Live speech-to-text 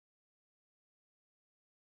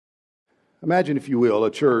Imagine, if you will, a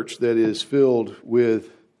church that is filled with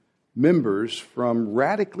members from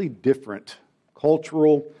radically different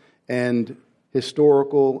cultural and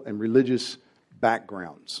historical and religious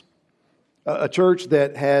backgrounds. A church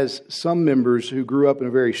that has some members who grew up in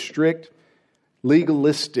a very strict,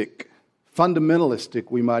 legalistic, fundamentalistic,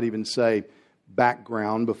 we might even say,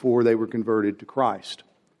 background before they were converted to Christ.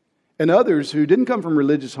 And others who didn't come from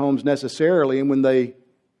religious homes necessarily, and when they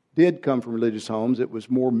did come from religious homes, it was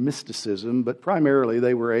more mysticism, but primarily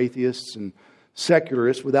they were atheists and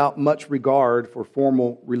secularists without much regard for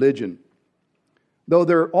formal religion. Though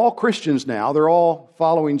they're all Christians now, they're all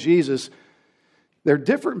following Jesus, their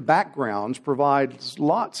different backgrounds provide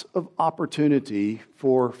lots of opportunity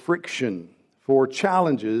for friction, for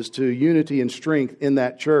challenges to unity and strength in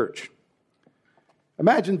that church.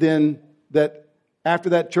 Imagine then that after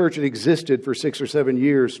that church had existed for 6 or 7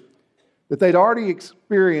 years, that they'd already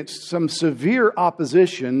experienced some severe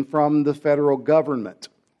opposition from the federal government.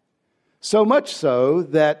 So much so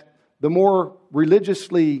that the more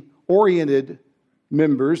religiously oriented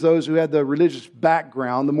members, those who had the religious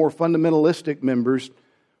background, the more fundamentalistic members,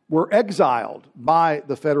 were exiled by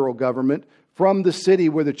the federal government from the city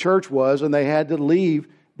where the church was, and they had to leave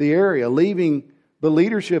the area, leaving the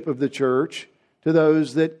leadership of the church to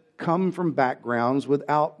those that come from backgrounds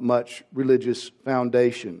without much religious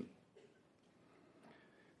foundation.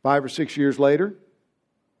 5 or 6 years later,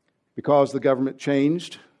 because the government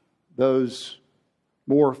changed, those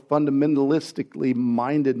more fundamentalistically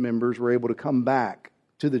minded members were able to come back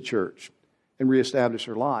to the church and reestablish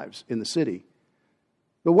their lives in the city.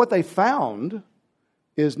 But what they found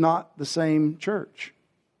is not the same church.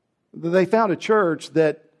 They found a church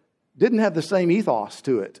that didn't have the same ethos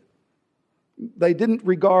to it. They didn't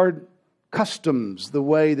regard customs the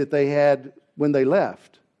way that they had when they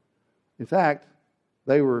left. In fact,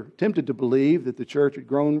 they were tempted to believe that the church had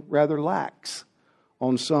grown rather lax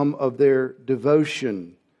on some of their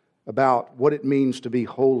devotion about what it means to be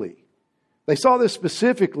holy. They saw this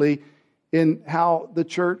specifically in how the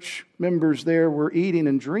church members there were eating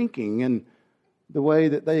and drinking and the way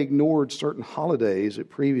that they ignored certain holidays that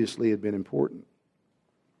previously had been important.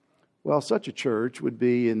 Well, such a church would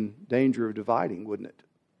be in danger of dividing, wouldn't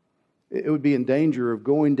it? It would be in danger of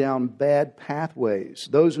going down bad pathways.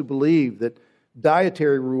 Those who believe that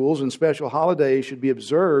dietary rules and special holidays should be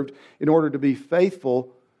observed in order to be faithful,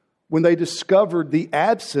 when they discovered the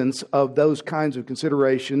absence of those kinds of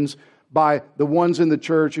considerations by the ones in the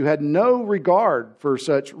church who had no regard for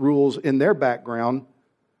such rules in their background,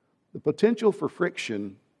 the potential for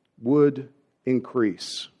friction would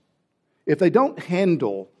increase. If they don't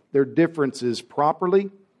handle their differences properly,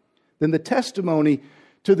 then the testimony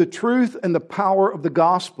to the truth and the power of the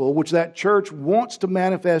gospel, which that church wants to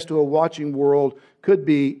manifest to a watching world, could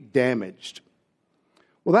be damaged.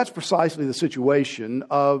 Well, that's precisely the situation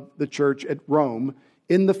of the church at Rome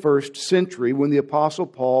in the first century when the Apostle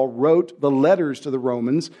Paul wrote the letters to the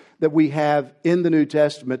Romans that we have in the New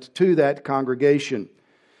Testament to that congregation.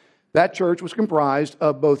 That church was comprised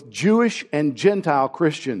of both Jewish and Gentile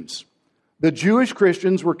Christians. The Jewish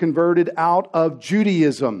Christians were converted out of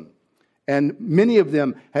Judaism, and many of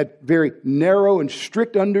them had very narrow and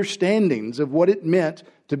strict understandings of what it meant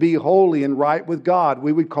to be holy and right with God.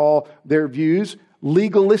 We would call their views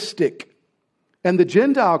legalistic. And the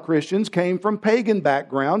Gentile Christians came from pagan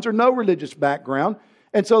backgrounds or no religious background,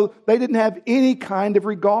 and so they didn't have any kind of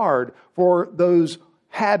regard for those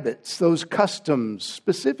habits, those customs,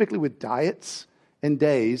 specifically with diets and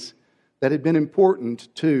days that had been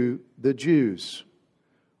important to the Jews.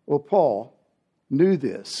 Well, Paul knew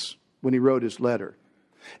this when he wrote his letter.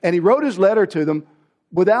 And he wrote his letter to them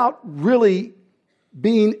without really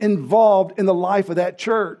being involved in the life of that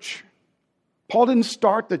church. Paul didn't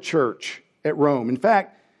start the church at Rome. In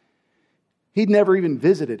fact, he'd never even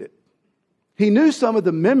visited it. He knew some of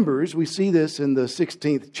the members. We see this in the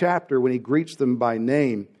 16th chapter when he greets them by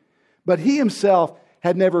name. But he himself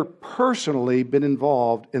had never personally been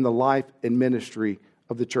involved in the life and ministry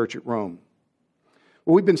of the church at Rome.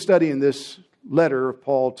 Well, we've been studying this letter of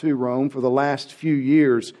Paul to Rome for the last few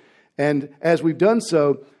years. And as we've done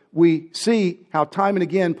so, we see how time and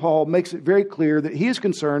again Paul makes it very clear that he is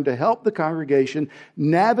concerned to help the congregation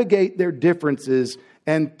navigate their differences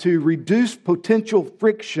and to reduce potential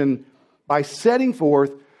friction by setting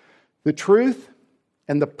forth the truth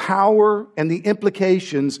and the power and the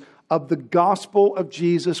implications of the gospel of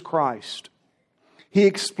Jesus Christ. He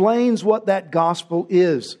explains what that gospel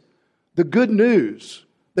is, the good news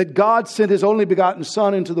that God sent His only begotten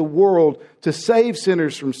Son into the world to save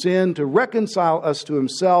sinners from sin, to reconcile us to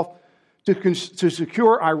Himself, to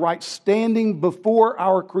secure our right standing before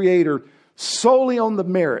our Creator solely on the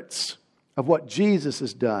merits of what Jesus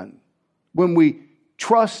has done, when we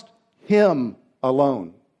trust Him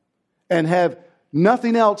alone and have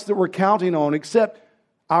nothing else that we're counting on except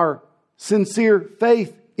our sincere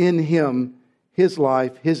faith in Him, His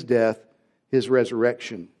life, His death, His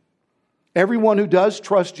resurrection. Everyone who does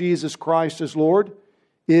trust Jesus Christ as Lord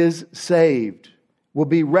is saved, will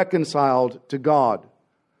be reconciled to God.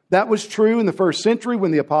 That was true in the first century when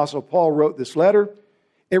the Apostle Paul wrote this letter.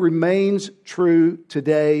 It remains true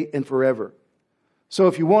today and forever. So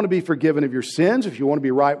if you want to be forgiven of your sins, if you want to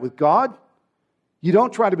be right with God, you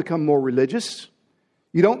don't try to become more religious.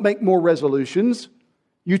 You don't make more resolutions.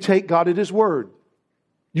 You take God at His word.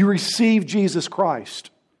 You receive Jesus Christ.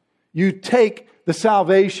 You take the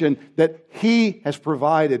salvation that He has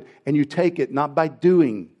provided, and you take it not by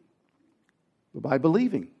doing, but by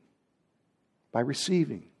believing, by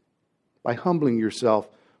receiving, by humbling yourself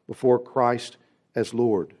before Christ as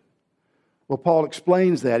Lord. Well, Paul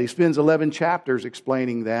explains that. He spends 11 chapters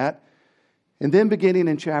explaining that. And then beginning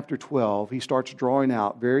in chapter 12, he starts drawing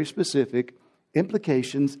out very specific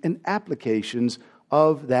implications and applications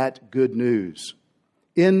of that good news.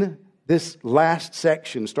 In this last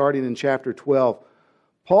section, starting in chapter 12,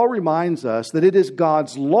 Paul reminds us that it is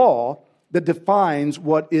God's law that defines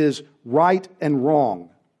what is right and wrong,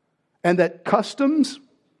 and that customs,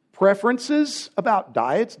 preferences about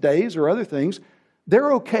diets, days, or other things,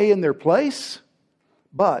 they're okay in their place,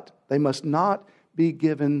 but they must not be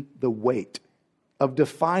given the weight of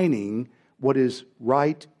defining what is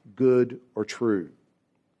right, good, or true.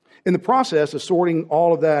 In the process of sorting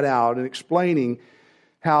all of that out and explaining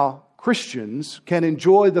how Christians can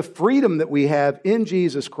enjoy the freedom that we have in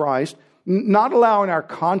Jesus Christ, not allowing our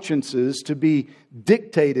consciences to be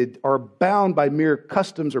dictated or bound by mere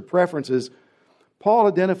customs or preferences, Paul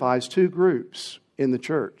identifies two groups in the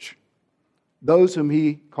church. Those whom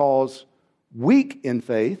he calls weak in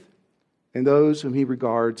faith and those whom he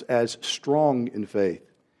regards as strong in faith.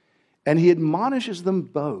 And he admonishes them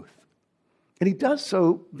both. And he does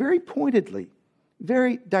so very pointedly,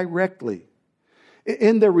 very directly.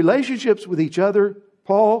 In their relationships with each other,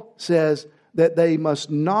 Paul says that they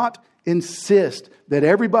must not insist that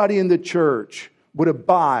everybody in the church would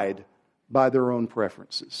abide by their own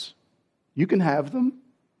preferences. You can have them,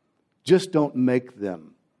 just don't make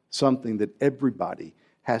them something that everybody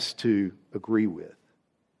has to agree with.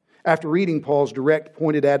 After reading Paul's direct,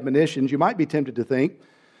 pointed admonitions, you might be tempted to think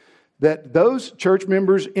that those church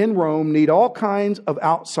members in Rome need all kinds of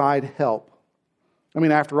outside help. I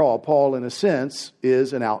mean, after all, Paul, in a sense,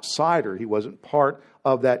 is an outsider. He wasn't part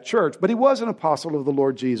of that church, but he was an apostle of the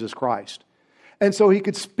Lord Jesus Christ. And so he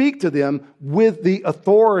could speak to them with the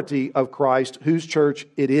authority of Christ, whose church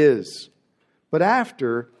it is. But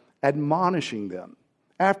after admonishing them,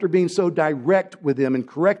 after being so direct with them and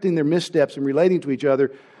correcting their missteps and relating to each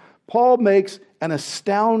other, Paul makes an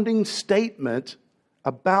astounding statement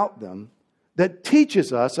about them that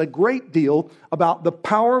teaches us a great deal about the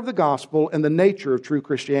power of the gospel and the nature of true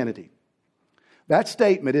Christianity. That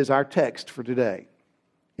statement is our text for today.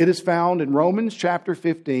 It is found in Romans chapter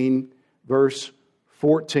 15, verse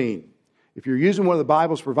 14. If you're using one of the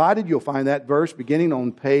Bibles provided, you'll find that verse beginning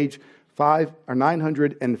on page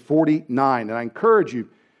 949. And I encourage you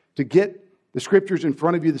to get the scriptures in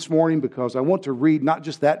front of you this morning, because I want to read not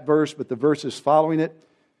just that verse, but the verses following it,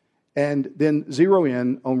 and then zero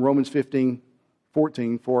in on Romans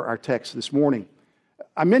 15:14 for our text this morning.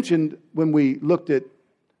 I mentioned when we looked at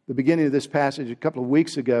the beginning of this passage a couple of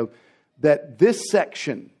weeks ago that this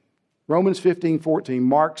section, Romans 15:14,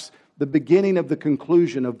 marks the beginning of the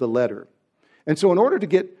conclusion of the letter. And so in order to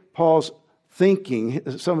get Paul's thinking,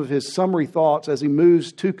 some of his summary thoughts as he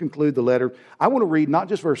moves to conclude the letter, I want to read not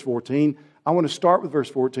just verse 14. I want to start with verse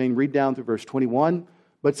 14, read down through verse 21,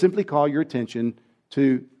 but simply call your attention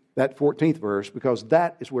to that 14th verse, because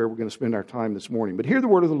that is where we're going to spend our time this morning. But hear the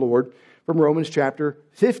word of the Lord from Romans chapter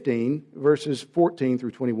 15, verses 14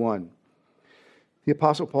 through 21. The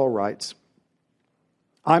Apostle Paul writes,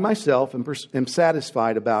 I myself am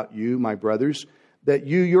satisfied about you, my brothers, that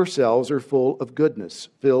you yourselves are full of goodness,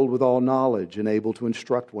 filled with all knowledge, and able to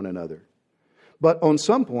instruct one another. But on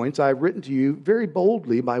some points I have written to you very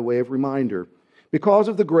boldly by way of reminder, because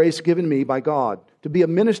of the grace given me by God, to be a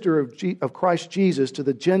minister of Christ Jesus to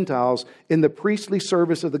the Gentiles in the priestly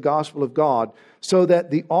service of the gospel of God, so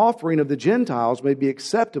that the offering of the Gentiles may be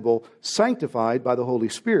acceptable, sanctified by the Holy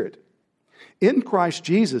Spirit. In Christ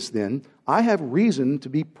Jesus, then, I have reason to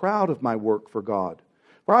be proud of my work for God.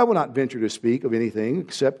 For I will not venture to speak of anything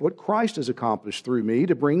except what Christ has accomplished through me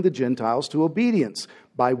to bring the Gentiles to obedience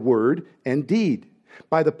by word and deed,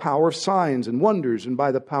 by the power of signs and wonders, and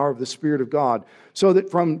by the power of the Spirit of God, so that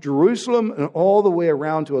from Jerusalem and all the way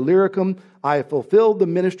around to Illyricum, I have fulfilled the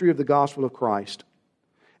ministry of the gospel of Christ.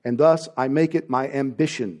 And thus I make it my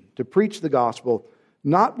ambition to preach the gospel,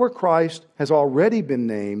 not where Christ has already been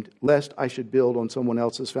named, lest I should build on someone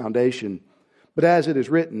else's foundation. But as it is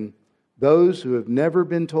written, those who have never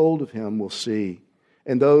been told of him will see,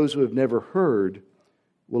 and those who have never heard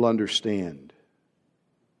will understand.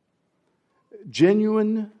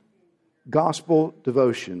 Genuine gospel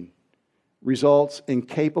devotion results in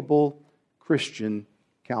capable Christian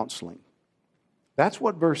counseling. That's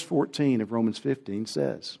what verse 14 of Romans 15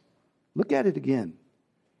 says. Look at it again.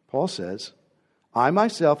 Paul says, I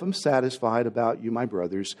myself am satisfied about you, my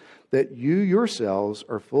brothers, that you yourselves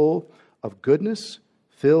are full of goodness,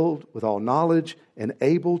 filled with all knowledge, and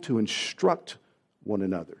able to instruct one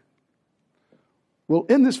another. Well,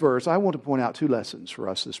 in this verse, I want to point out two lessons for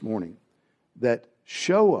us this morning that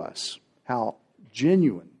show us how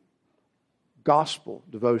genuine gospel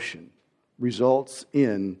devotion results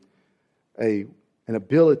in an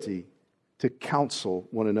ability to counsel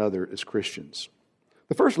one another as Christians.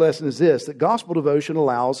 The first lesson is this, that gospel devotion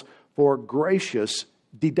allows for gracious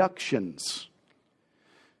deductions.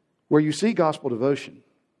 Where you see gospel devotion,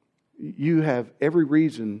 you have every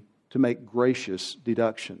reason to make gracious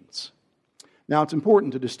deductions. Now, it's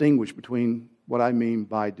important to distinguish between what I mean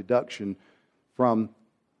by deduction from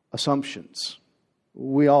assumptions.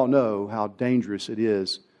 We all know how dangerous it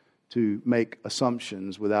is to make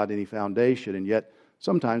assumptions without any foundation, and yet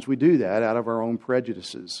sometimes we do that out of our own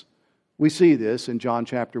prejudices. We see this in John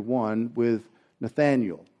chapter 1 with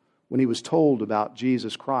Nathanael when he was told about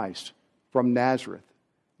Jesus Christ from Nazareth.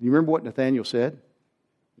 Do you remember what Nathanael said?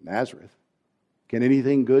 Nazareth? Can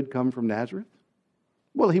anything good come from Nazareth?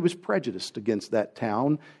 Well, he was prejudiced against that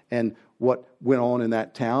town and what went on in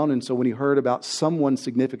that town. And so when he heard about someone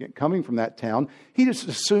significant coming from that town, he just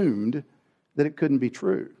assumed that it couldn't be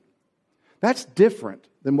true. That's different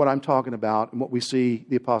than what I'm talking about and what we see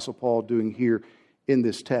the Apostle Paul doing here in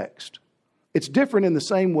this text. It's different in the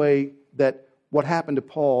same way that what happened to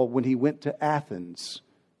Paul when he went to Athens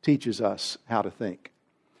teaches us how to think.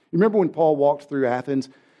 You remember when Paul walked through Athens,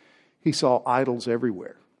 he saw idols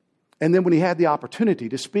everywhere. And then when he had the opportunity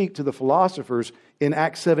to speak to the philosophers in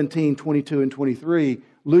Acts 17, 22 and 23,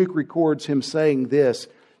 Luke records him saying this,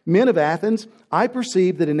 Men of Athens, I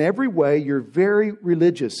perceive that in every way you're very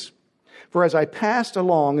religious. For as I passed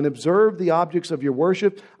along and observed the objects of your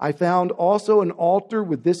worship, I found also an altar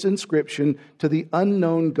with this inscription, to the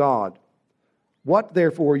unknown God. What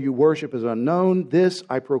therefore you worship is unknown, this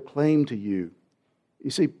I proclaim to you. You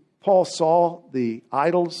see, Paul saw the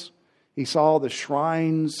idols, he saw the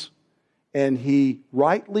shrines, and he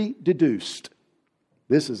rightly deduced,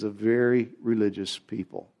 this is a very religious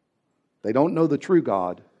people. They don't know the true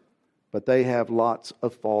God, but they have lots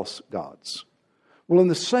of false gods. Well, in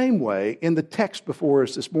the same way, in the text before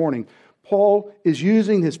us this morning, Paul is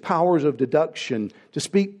using his powers of deduction to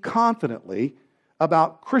speak confidently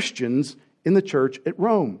about Christians in the church at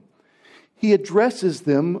Rome. He addresses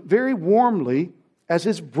them very warmly as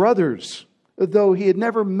his brothers, though he had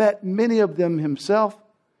never met many of them himself.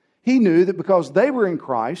 He knew that because they were in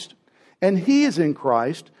Christ and he is in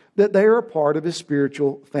Christ, that they are a part of his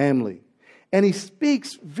spiritual family. And he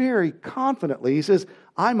speaks very confidently. He says,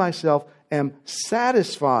 I myself am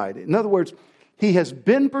satisfied. In other words, he has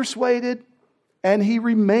been persuaded and he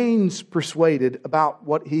remains persuaded about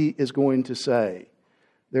what he is going to say.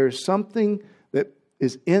 There's something that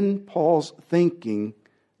is in Paul's thinking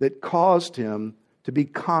that caused him to be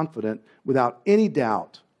confident without any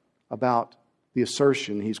doubt about the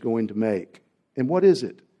assertion he's going to make. And what is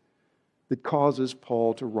it that causes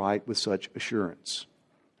Paul to write with such assurance?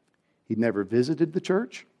 He'd never visited the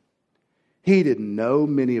church. He didn't know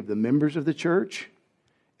many of the members of the church.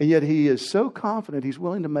 And yet he is so confident he's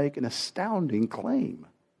willing to make an astounding claim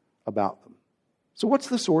about them. So what's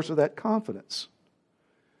the source of that confidence?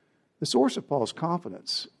 The source of Paul's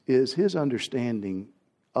confidence is his understanding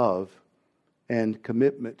of and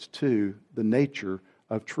commitment to the nature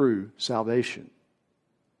of true salvation.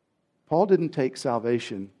 Paul didn't take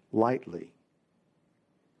salvation lightly.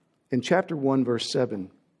 In chapter 1, verse 7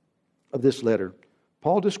 of this letter,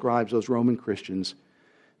 Paul describes those Roman Christians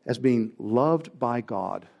as being loved by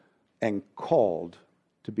God and called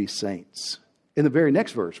to be saints. In the very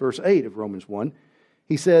next verse, verse 8 of Romans 1,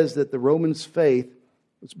 he says that the Romans' faith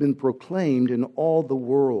has been proclaimed in all the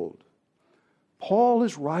world. Paul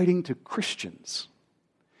is writing to Christians.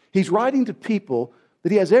 He's writing to people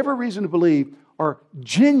that he has every reason to believe are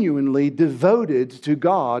genuinely devoted to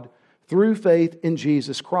God through faith in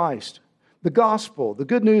Jesus Christ. The gospel, the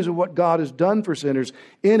good news of what God has done for sinners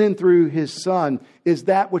in and through His Son, is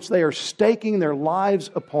that which they are staking their lives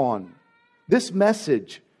upon. This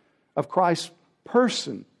message of Christ's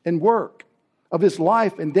person and work, of His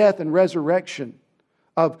life and death and resurrection,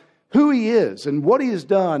 of who He is and what He has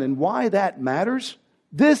done and why that matters,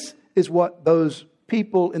 this is what those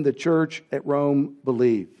people in the church at Rome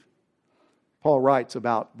believe. Paul writes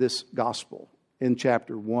about this gospel in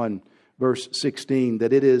chapter 1, verse 16,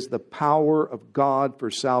 that it is the power of God for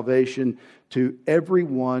salvation to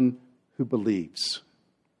everyone who believes.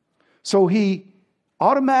 So he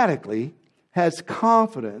automatically has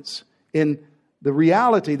confidence in the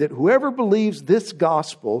reality that whoever believes this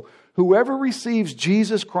gospel, whoever receives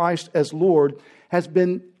Jesus Christ as Lord, has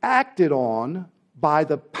been acted on by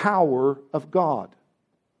the power of God.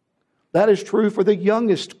 That is true for the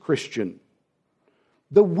youngest Christian,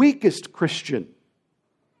 the weakest Christian.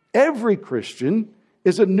 Every Christian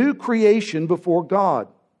is a new creation before God.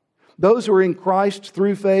 Those who are in Christ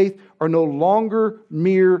through faith are no longer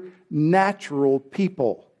mere natural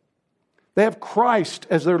people. They have Christ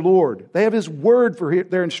as their Lord. They have His Word for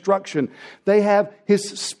their instruction. They have His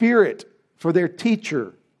Spirit for their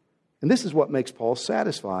teacher. And this is what makes Paul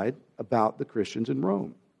satisfied about the Christians in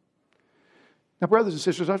Rome. Now, brothers and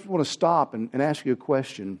sisters, I just want to stop and ask you a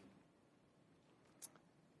question.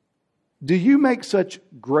 Do you make such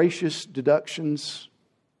gracious deductions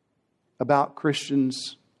about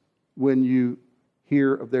Christians when you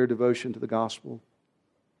hear of their devotion to the gospel?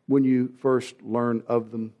 When you first learn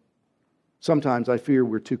of them? Sometimes I fear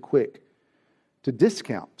we're too quick to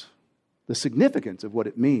discount the significance of what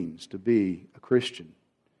it means to be a Christian.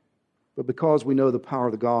 But because we know the power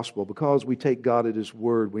of the gospel, because we take God at His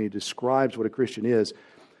word when He describes what a Christian is,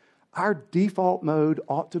 our default mode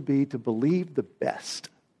ought to be to believe the best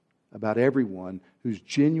about everyone who's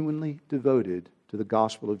genuinely devoted to the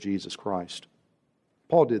gospel of Jesus Christ.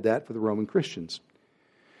 Paul did that for the Roman Christians.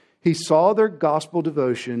 He saw their gospel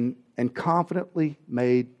devotion and confidently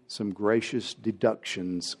made some gracious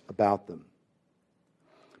deductions about them.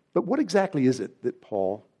 But what exactly is it that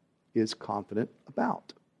Paul is confident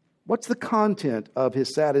about? What's the content of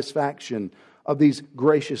his satisfaction of these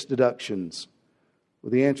gracious deductions?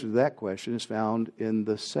 Well, the answer to that question is found in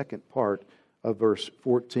the second part of verse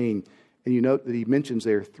 14. And you note that he mentions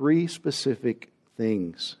there three specific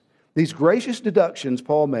things. These gracious deductions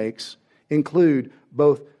Paul makes include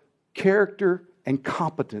both character and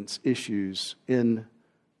competence issues in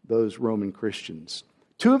those Roman Christians.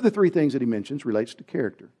 Two of the three things that he mentions relates to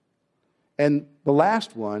character. And the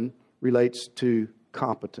last one relates to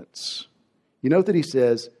competence. You note that he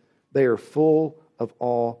says they are full of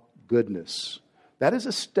all goodness. That is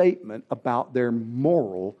a statement about their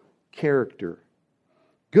moral character.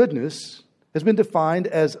 Goodness has been defined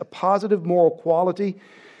as a positive moral quality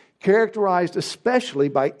characterized especially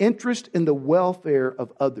by interest in the welfare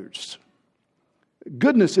of others.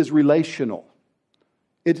 Goodness is relational.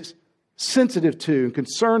 It's sensitive to and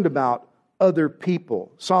concerned about other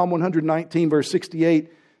people. Psalm 119 verse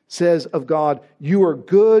 68 says of God, "You are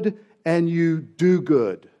good and you do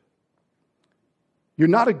good." You're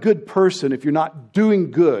not a good person if you're not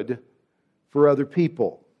doing good for other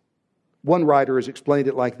people. One writer has explained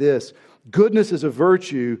it like this: goodness is a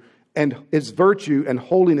virtue and is virtue and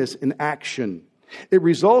holiness in action. It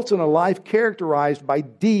results in a life characterized by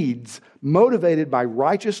deeds motivated by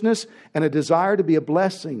righteousness and a desire to be a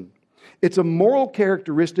blessing. It's a moral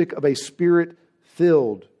characteristic of a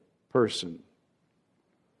spirit-filled person.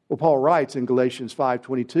 Well, Paul writes in Galatians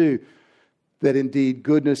 5:22 that indeed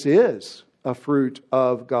goodness is a fruit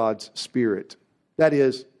of God's Spirit. That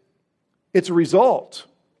is, it's a result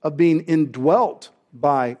of being indwelt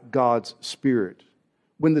by God's Spirit.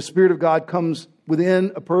 When the Spirit of God comes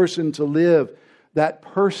within a person to live, that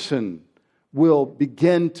person will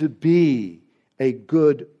begin to be a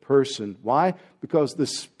good person. Why? Because the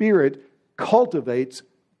Spirit cultivates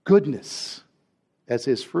goodness as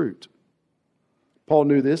His fruit. Paul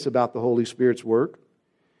knew this about the Holy Spirit's work,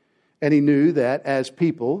 and he knew that as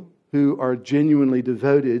people who are genuinely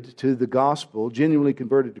devoted to the gospel, genuinely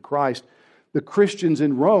converted to Christ, the Christians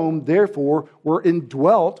in Rome, therefore, were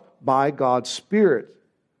indwelt by God's Spirit.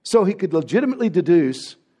 So he could legitimately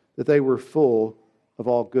deduce that they were full of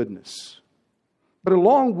all goodness. But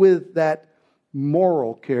along with that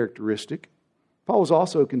moral characteristic, Paul was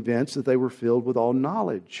also convinced that they were filled with all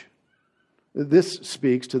knowledge. This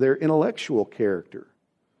speaks to their intellectual character.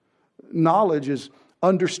 Knowledge is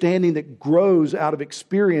understanding that grows out of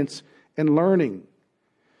experience and learning.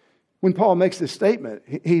 When Paul makes this statement,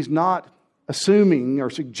 he's not assuming or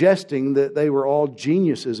suggesting that they were all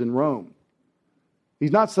geniuses in Rome.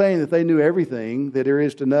 He's not saying that they knew everything that there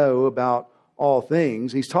is to know about all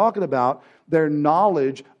things. He's talking about their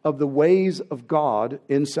knowledge of the ways of God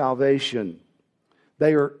in salvation.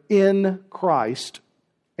 They are in Christ,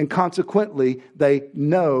 and consequently, they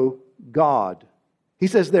know God. He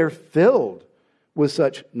says they're filled with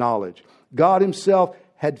such knowledge. God Himself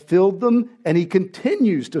had filled them, and He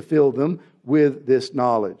continues to fill them with this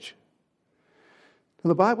knowledge. And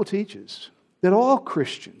the Bible teaches that all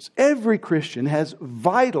Christians, every Christian, has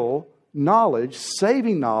vital knowledge,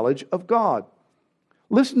 saving knowledge of God.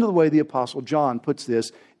 Listen to the way the Apostle John puts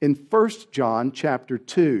this in 1 John chapter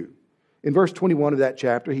 2. In verse 21 of that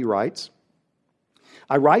chapter, he writes,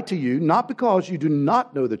 I write to you not because you do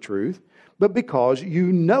not know the truth, but because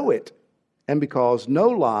you know it, and because no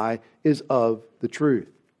lie is of the truth.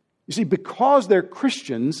 You see, because they're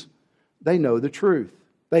Christians, they know the truth.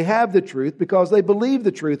 They have the truth because they believe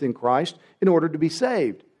the truth in Christ in order to be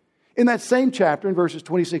saved. In that same chapter, in verses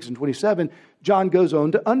 26 and 27, John goes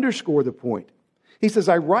on to underscore the point. He says,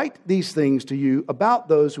 I write these things to you about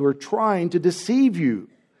those who are trying to deceive you.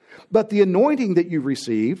 But the anointing that you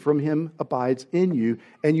receive from Him abides in you,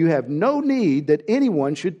 and you have no need that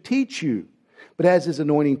anyone should teach you. But as His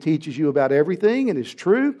anointing teaches you about everything and is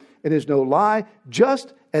true and is no lie,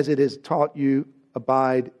 just as it has taught you,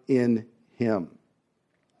 abide in Him.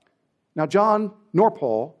 Now, John nor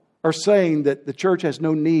Paul are saying that the church has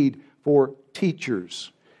no need for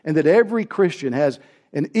teachers and that every Christian has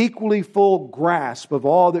an equally full grasp of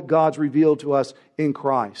all that God's revealed to us in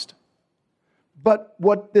Christ. But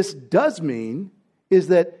what this does mean is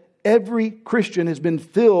that every Christian has been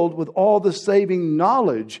filled with all the saving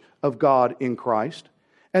knowledge of God in Christ,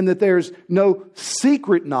 and that there's no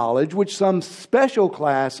secret knowledge which some special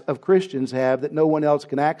class of Christians have that no one else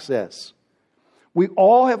can access. We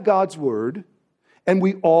all have God's Word, and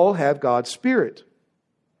we all have God's Spirit.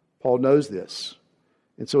 Paul knows this,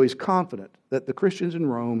 and so he's confident that the Christians in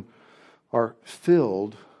Rome are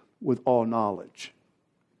filled with all knowledge.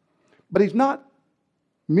 But he's not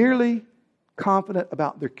merely confident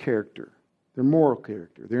about their character, their moral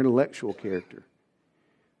character, their intellectual character.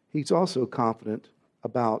 He's also confident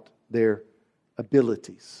about their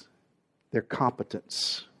abilities, their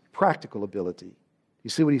competence, practical ability. You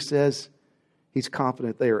see what he says? He's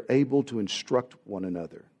confident they are able to instruct one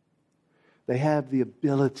another. They have the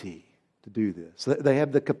ability to do this. They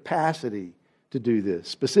have the capacity to do this.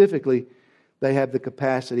 Specifically, they have the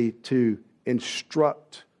capacity to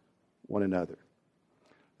instruct one another.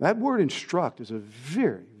 That word instruct is a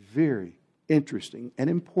very, very interesting and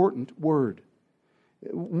important word.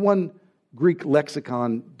 One Greek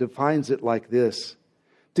lexicon defines it like this: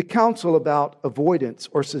 to counsel about avoidance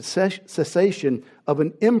or cessation of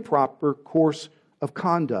an improper course of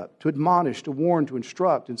conduct, to admonish, to warn, to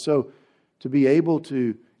instruct. And so to be able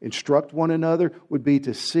to instruct one another would be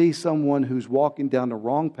to see someone who's walking down the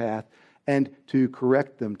wrong path and to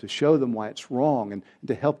correct them, to show them why it's wrong, and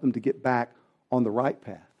to help them to get back on the right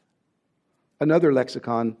path. Another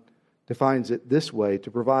lexicon defines it this way: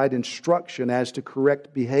 to provide instruction as to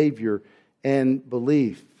correct behavior and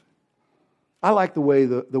belief. I like the way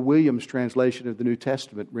the Williams translation of the New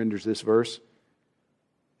Testament renders this verse.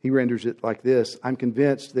 He renders it like this: I'm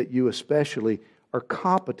convinced that you especially are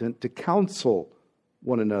competent to counsel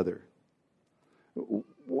one another.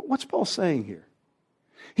 What's Paul saying here?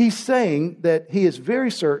 He's saying that he is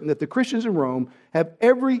very certain that the Christians in Rome have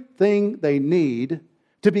everything they need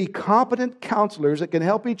to be competent counselors that can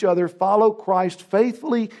help each other follow Christ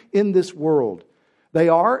faithfully in this world. They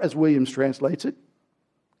are, as Williams translates it,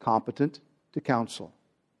 competent to counsel.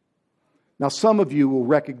 Now, some of you will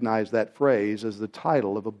recognize that phrase as the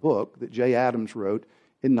title of a book that J. Adams wrote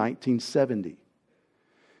in 1970.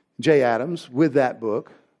 J. Adams, with that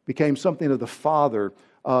book, became something of the father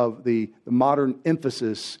of the modern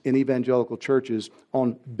emphasis in evangelical churches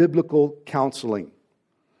on biblical counseling.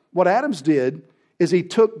 What Adams did is he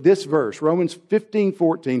took this verse, Romans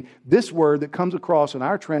 15:14, this word that comes across in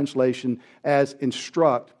our translation as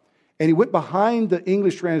instruct, and he went behind the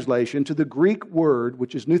English translation to the Greek word,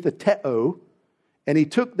 which is noutheteo, and he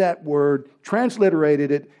took that word,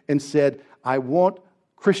 transliterated it, and said, I want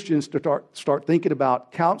Christians to start thinking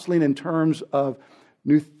about counseling in terms of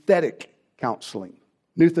nouthetic counseling,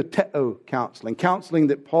 noutheteo counseling, counseling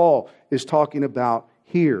that Paul is talking about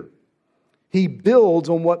here. He builds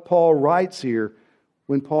on what Paul writes here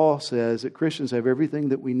when Paul says that Christians have everything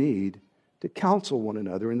that we need to counsel one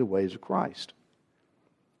another in the ways of Christ.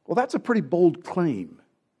 Well, that's a pretty bold claim,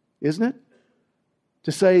 isn't it?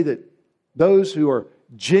 To say that those who are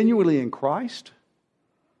genuinely in Christ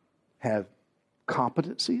have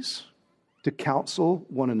competencies to counsel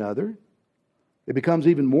one another. It becomes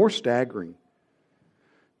even more staggering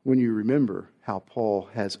when you remember how Paul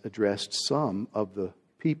has addressed some of the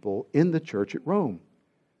people in the church at Rome.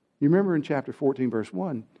 You remember in chapter 14, verse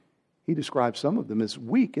 1, he describes some of them as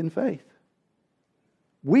weak in faith.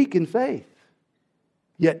 Weak in faith,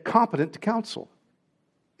 yet competent to counsel.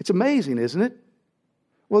 It's amazing, isn't it?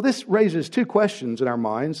 Well, this raises two questions in our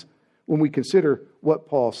minds when we consider what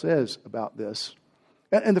Paul says about this.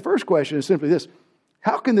 And the first question is simply this: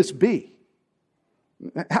 how can this be?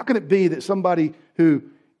 How can it be that somebody who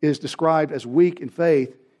is described as weak in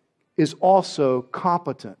faith is also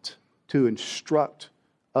competent to instruct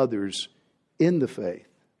others in the faith?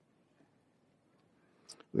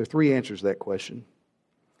 There are three answers to that question.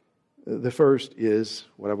 The first is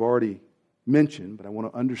what I've already mentioned, but I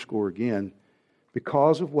want to underscore again,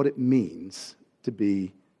 because of what it means to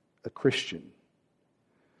be a Christian.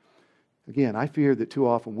 Again, I fear that too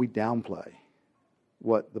often we downplay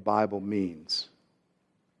what the Bible means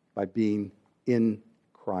by being in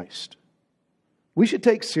Christ. We should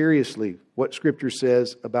take seriously what Scripture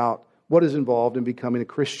says about what is involved in becoming a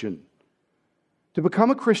Christian. To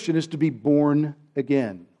become a Christian is to be born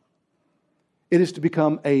again. It is to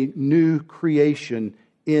become a new creation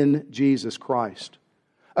in Jesus Christ.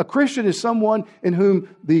 A Christian is someone in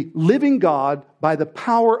whom the living God, by the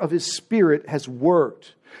power of His Spirit, has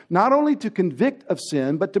worked, not only to convict of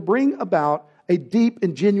sin, but to bring about a deep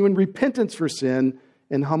and genuine repentance for sin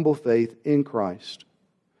and humble faith in Christ.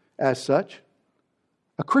 As such,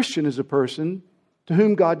 a Christian is a person to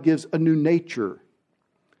whom God gives a new nature,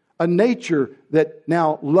 a nature that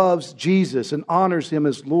now loves Jesus and honors Him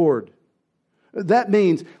as Lord. That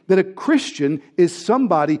means that a Christian is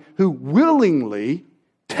somebody who willingly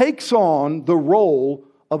takes on the role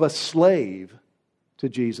of a slave to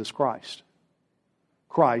Jesus Christ.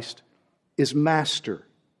 Christ is master.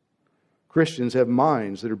 Christians have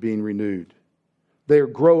minds that are being renewed. They are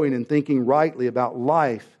growing and thinking rightly about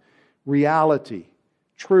life, reality,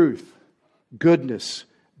 truth, goodness,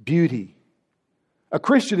 beauty. A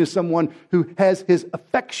Christian is someone who has his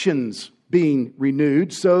affections being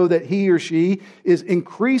renewed so that he or she is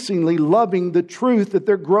increasingly loving the truth that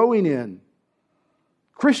they're growing in.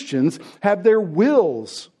 Christians have their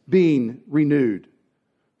wills being renewed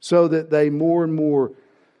so that they more and more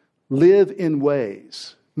live in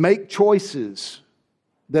ways, make choices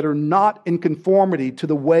that are not in conformity to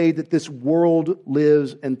the way that this world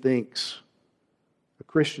lives and thinks. A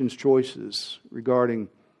Christian's choices regarding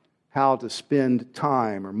how to spend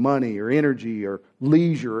time or money or energy or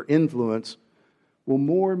leisure or influence will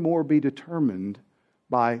more and more be determined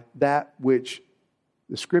by that which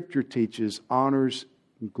the Scripture teaches honors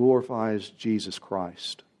and glorifies Jesus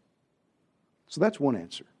Christ. So that's one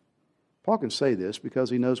answer. Paul can say this because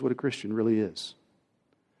he knows what a Christian really is.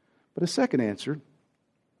 But a second answer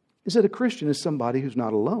is that a Christian is somebody who's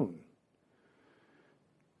not alone.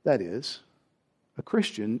 That is, a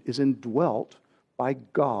Christian is indwelt by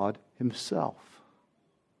God Himself.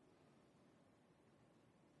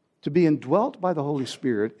 To be indwelt by the Holy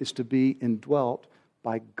Spirit is to be indwelt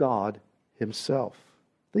by God Himself.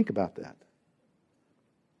 Think about that.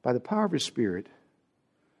 By the power of His Spirit,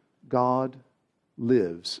 God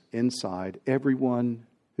lives inside everyone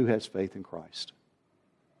who has faith in Christ.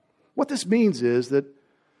 What this means is that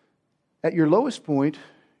at your lowest point,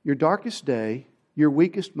 your darkest day, your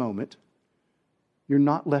weakest moment, you're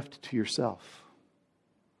not left to yourself.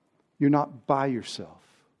 You're not by yourself.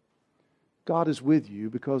 God is with you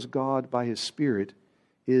because God, by His Spirit,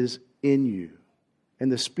 is in you.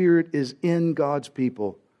 And the Spirit is in God's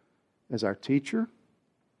people as our teacher,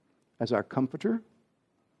 as our comforter,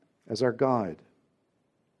 as our guide.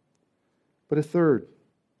 But a third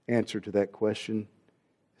answer to that question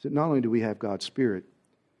is that not only do we have God's Spirit,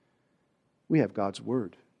 we have God's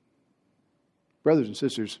Word. Brothers and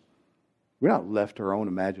sisters, we're not left to our own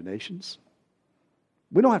imaginations.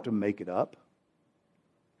 We don't have to make it up.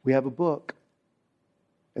 We have a book.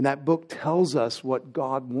 And that book tells us what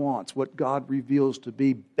God wants, what God reveals to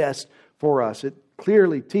be best for us. It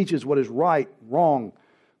clearly teaches what is right, wrong,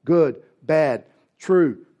 good, bad,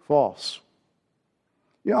 true, false.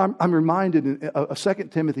 You know, I'm reminded of 2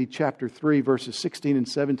 Timothy chapter 3, verses 16 and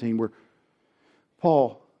 17, where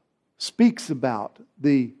Paul speaks about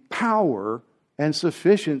the power and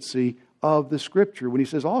sufficiency of the Scripture when he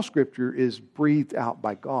says all Scripture is breathed out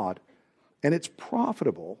by God. And it's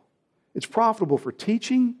profitable. It's profitable for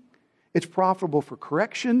teaching. It's profitable for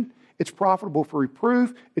correction. It's profitable for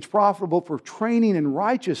reproof. It's profitable for training in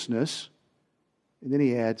righteousness. And then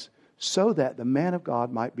he adds, so that the man of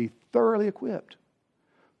God might be thoroughly equipped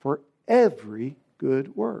for every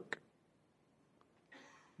good work.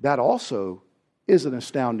 That also is an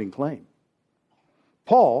astounding claim.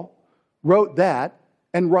 Paul wrote that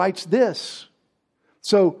and writes this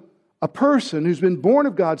So a person who's been born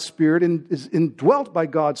of God's Spirit and is indwelt by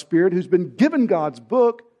God's Spirit, who's been given God's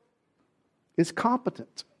book, is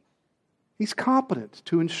competent. He's competent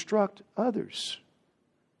to instruct others.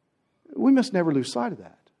 We must never lose sight of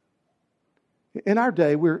that. In our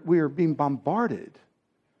day, we are being bombarded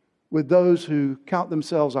with those who count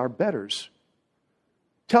themselves our betters,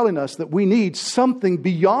 telling us that we need something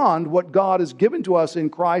beyond what God has given to us in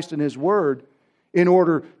Christ and His Word in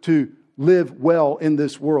order to live well in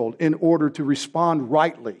this world, in order to respond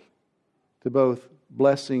rightly to both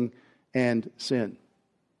blessing and sin.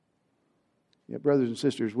 Yet, brothers and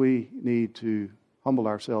sisters, we need to humble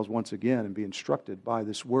ourselves once again and be instructed by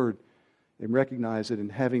this Word and recognize that in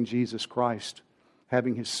having Jesus Christ,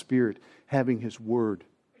 having His Spirit, having His Word,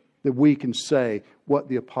 that we can say what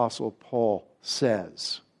the Apostle Paul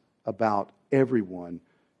says about everyone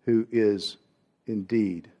who is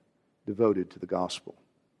indeed devoted to the gospel.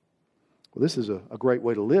 Well, this is a great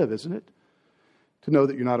way to live, isn't it? To know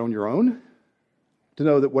that you're not on your own. To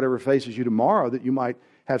know that whatever faces you tomorrow, that you might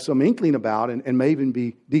have some inkling about and may even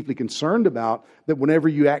be deeply concerned about, that whenever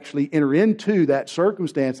you actually enter into that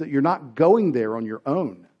circumstance, that you're not going there on your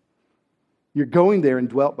own. You're going there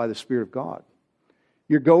indwelt by the Spirit of God.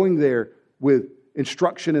 You're going there with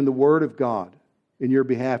instruction in the Word of God in your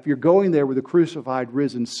behalf. You're going there with a crucified,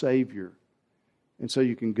 risen Savior. And so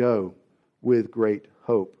you can go with great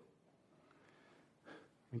hope.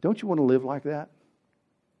 Don't you want to live like that?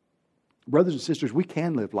 Brothers and sisters, we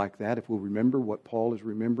can live like that if we'll remember what Paul is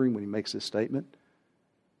remembering when he makes this statement.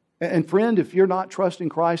 And friend, if you're not trusting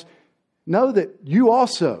Christ, know that you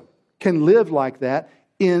also can live like that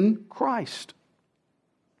in Christ.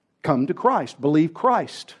 Come to Christ. Believe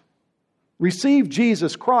Christ. Receive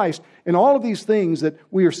Jesus Christ. And all of these things that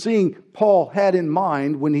we are seeing Paul had in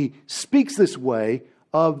mind when he speaks this way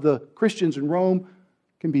of the Christians in Rome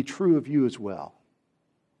can be true of you as well.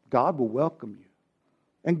 God will welcome you.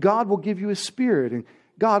 And God will give you His Spirit. And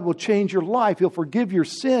God will change your life. He'll forgive your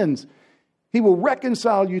sins. He will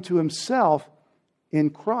reconcile you to Himself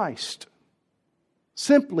in Christ.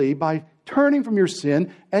 Simply by turning from your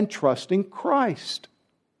sin and trusting Christ.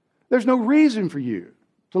 There's no reason for you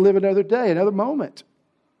to live another day, another moment,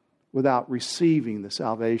 without receiving the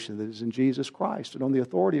salvation that is in Jesus Christ. And on the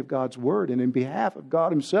authority of God's Word and in behalf of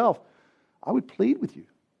God Himself, I would plead with you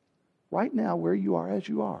right now, where you are as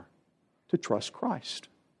you are, to trust Christ.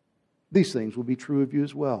 These things will be true of you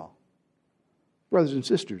as well. Brothers and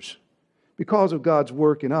sisters, because of God's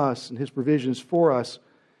work in us and His provisions for us,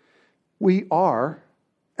 we are,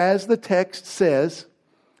 as the text says,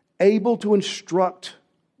 able to instruct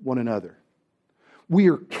one another. We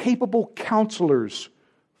are capable counselors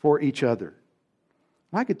for each other.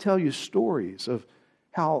 I could tell you stories of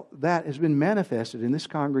how that has been manifested in this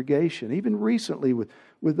congregation, even recently with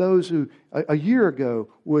those who a year ago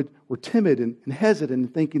were timid and hesitant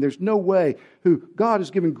and thinking there's no way, who God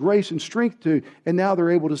has given grace and strength to, and now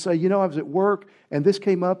they're able to say, you know, I was at work and this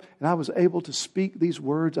came up and I was able to speak these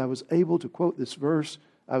words, I was able to quote this verse,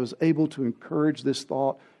 I was able to encourage this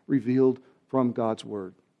thought revealed from God's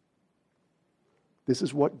Word. This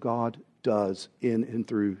is what God does in and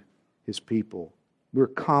through His people. We're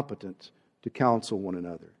competent to counsel one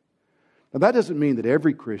another. Now, that doesn't mean that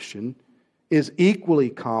every Christian is equally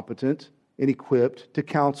competent and equipped to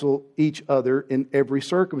counsel each other in every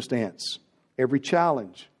circumstance, every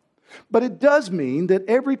challenge. But it does mean that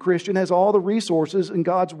every Christian has all the resources in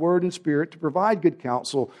God's Word and Spirit to provide good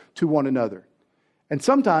counsel to one another. And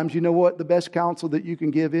sometimes, you know what the best counsel that you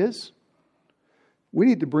can give is? We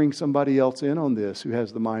need to bring somebody else in on this who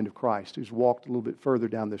has the mind of Christ, who's walked a little bit further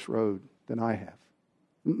down this road than I have.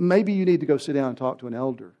 Maybe you need to go sit down and talk to an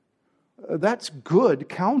elder. That's good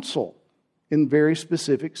counsel in very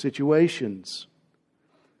specific situations.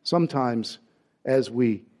 Sometimes, as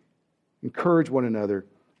we encourage one another,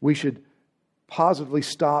 we should positively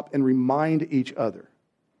stop and remind each other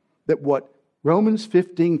that what Romans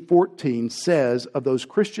 15:14 says of those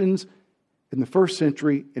Christians in the first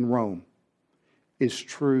century in Rome is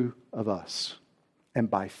true of us.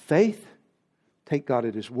 And by faith, take God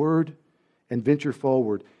at His word and venture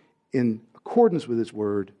forward in accordance with His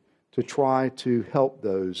word to try to help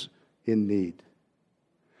those in need.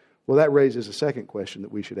 Well, that raises a second question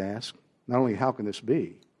that we should ask. Not only how can this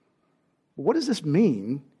be, but what does this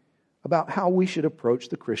mean about how we should approach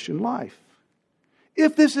the Christian life?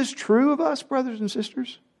 If this is true of us, brothers and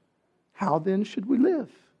sisters, how then should we live?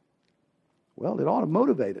 Well, it ought to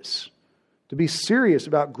motivate us to be serious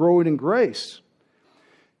about growing in grace.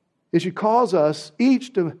 It should cause us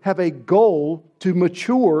each to have a goal to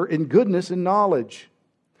mature in goodness and knowledge.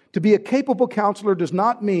 To be a capable counselor does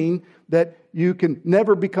not mean that you can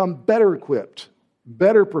never become better equipped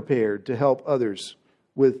better prepared to help others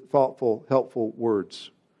with thoughtful, helpful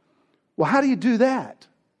words. Well, how do you do that?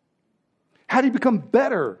 How do you become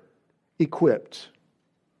better equipped?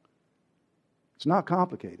 It's not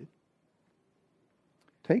complicated.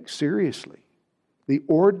 Take seriously the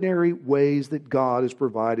ordinary ways that God has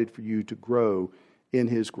provided for you to grow in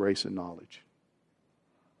His grace and knowledge.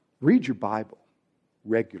 Read your Bible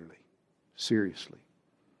regularly, seriously.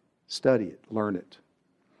 Study it, learn it.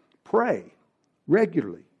 Pray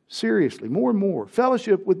regularly, seriously, more and more.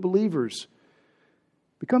 Fellowship with believers.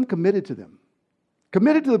 Become committed to them.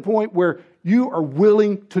 Committed to the point where you are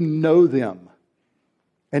willing to know them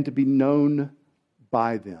and to be known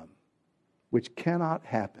by them, which cannot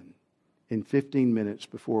happen in 15 minutes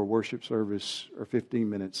before a worship service or 15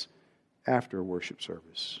 minutes after a worship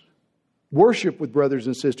service. Worship with brothers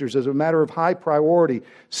and sisters as a matter of high priority.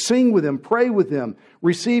 Sing with them, pray with them,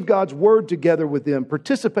 receive God's Word together with them,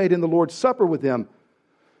 participate in the Lord's Supper with them,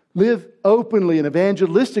 live openly and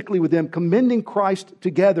evangelistically with them, commending Christ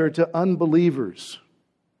together to unbelievers.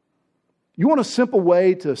 You want a simple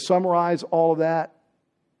way to summarize all of that?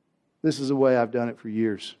 This is the way I've done it for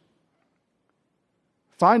years.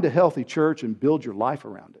 Find a healthy church and build your life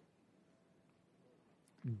around it.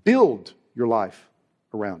 Build your life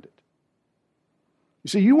around it. You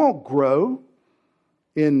see, you won't grow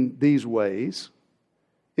in these ways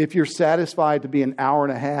if you're satisfied to be an hour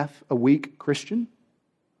and a half a week Christian.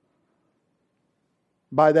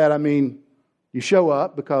 By that I mean you show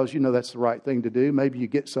up because you know that's the right thing to do. Maybe you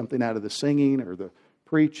get something out of the singing or the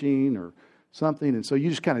preaching or something, and so you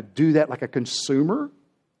just kind of do that like a consumer.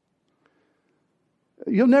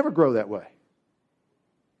 You'll never grow that way.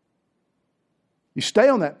 You stay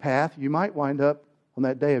on that path, you might wind up on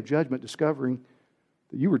that day of judgment discovering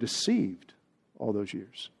that you were deceived all those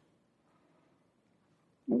years.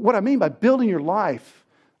 What I mean by building your life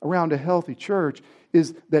around a healthy church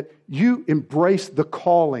is that you embrace the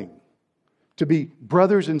calling to be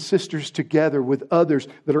brothers and sisters together with others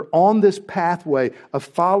that are on this pathway of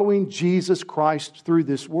following Jesus Christ through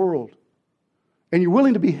this world. And you're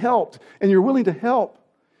willing to be helped, and you're willing to help,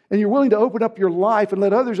 and you're willing to open up your life and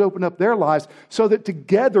let others open up their lives so that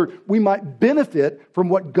together we might benefit from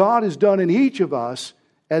what God has done in each of us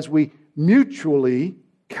as we mutually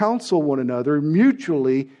counsel one another,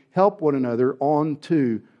 mutually help one another on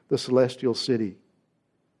to the celestial city.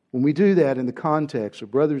 When we do that in the context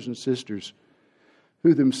of brothers and sisters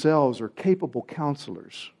who themselves are capable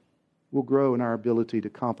counselors, we'll grow in our ability to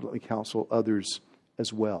competently counsel others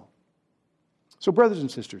as well. So, brothers and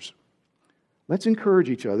sisters, let's encourage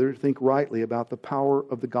each other to think rightly about the power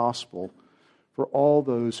of the gospel for all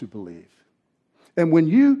those who believe. And when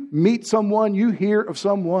you meet someone, you hear of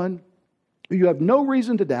someone who you have no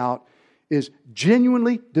reason to doubt is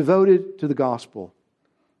genuinely devoted to the gospel,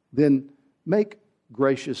 then make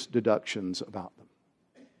gracious deductions about them.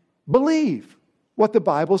 Believe what the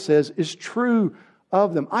Bible says is true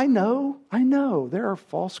of them. I know there are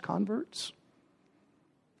false converts.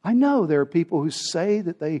 I know there are people who say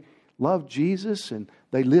that they love Jesus and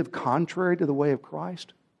they live contrary to the way of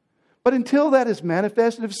Christ. But until that is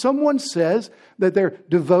manifested, if someone says that they're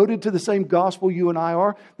devoted to the same gospel you and I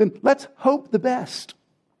are, then let's hope the best.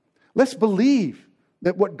 Let's believe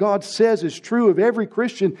that what God says is true of every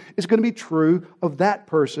Christian is going to be true of that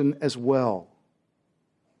person as well.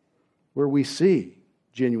 Where we see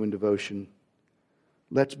genuine devotion,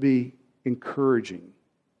 let's be encouraging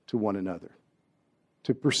to one another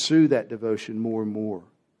to pursue that devotion more and more,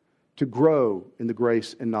 to grow in the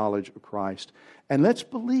grace and knowledge of Christ. And let's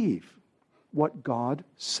believe what God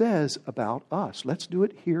says about us. Let's do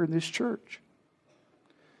it here in this church.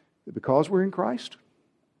 Because we're in Christ,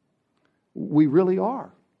 we really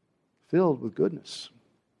are filled with goodness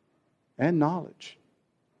and knowledge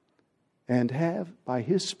and have, by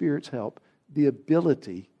His Spirit's help, the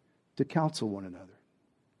ability to counsel one another.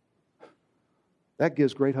 That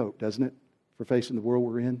gives great hope, doesn't it, for facing the world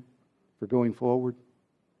we're in, for going forward?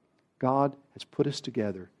 God has put us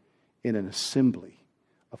together in an assembly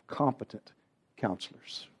of competent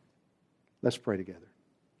counselors. Let's pray together.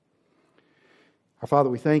 Our Father,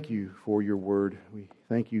 we thank You for Your word. We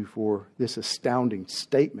thank You for this astounding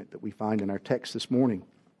statement that we find in our text this morning.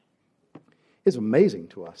 It's amazing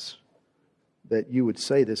to us that You would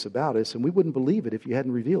say this about us, and we wouldn't believe it if You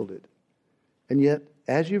hadn't revealed it. And yet,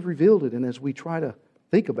 as You've revealed it, and as we try to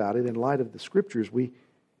think about it in light of the Scriptures, we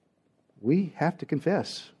have to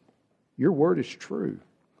confess Your word is true.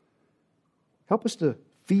 Help us to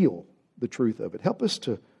feel the truth of it. Help us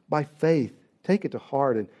to, by faith, take it to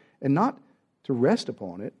heart and not to rest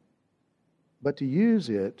upon it, but to use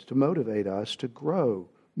it to motivate us to grow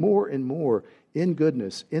more and more in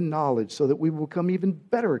goodness, in knowledge, so that we will become even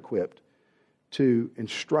better equipped to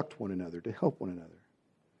instruct one another, to help one another.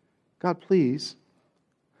 God, please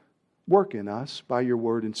work in us by your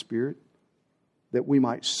word and spirit, that we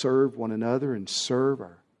might serve one another and serve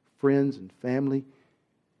our friends and family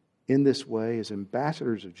in this way as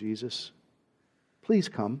ambassadors of Jesus. Please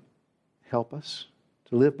come, help us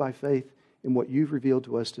to live by faith in what you've revealed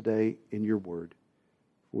to us today in your word.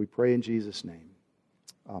 We pray in Jesus' name.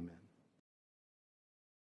 Amen.